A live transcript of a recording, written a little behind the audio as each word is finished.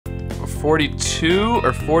42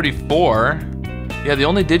 or 44. Yeah, the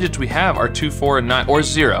only digits we have are 2, 4, and 9, or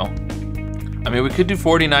 0. I mean, we could do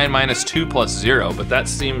 49 minus 2 plus 0, but that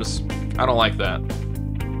seems, I don't like that.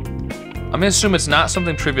 I'm gonna assume it's not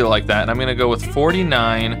something trivial like that, and I'm gonna go with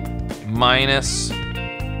 49 minus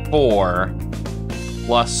 4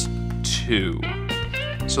 plus 2.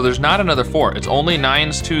 So there's not another 4. It's only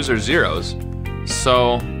 9s, 2s, or 0s.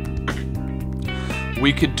 So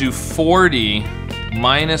we could do 40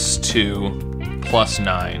 minus 2 plus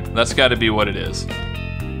 9. That's gotta be what it is.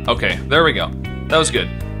 Okay, there we go. That was good.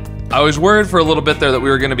 I was worried for a little bit there that we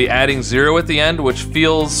were gonna be adding 0 at the end, which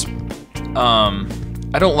feels,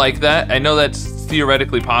 I don't like that. I know that's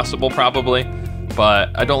theoretically possible probably,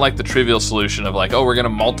 but I don't like the trivial solution of like, oh, we're gonna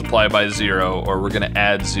multiply by 0 or we're gonna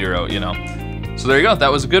add 0, you know. So there you go,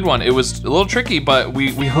 that was a good one. It was a little tricky, but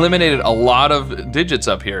we eliminated a lot of digits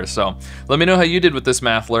up here. So let me know how you did with this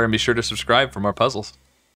math, and be sure to subscribe for more puzzles.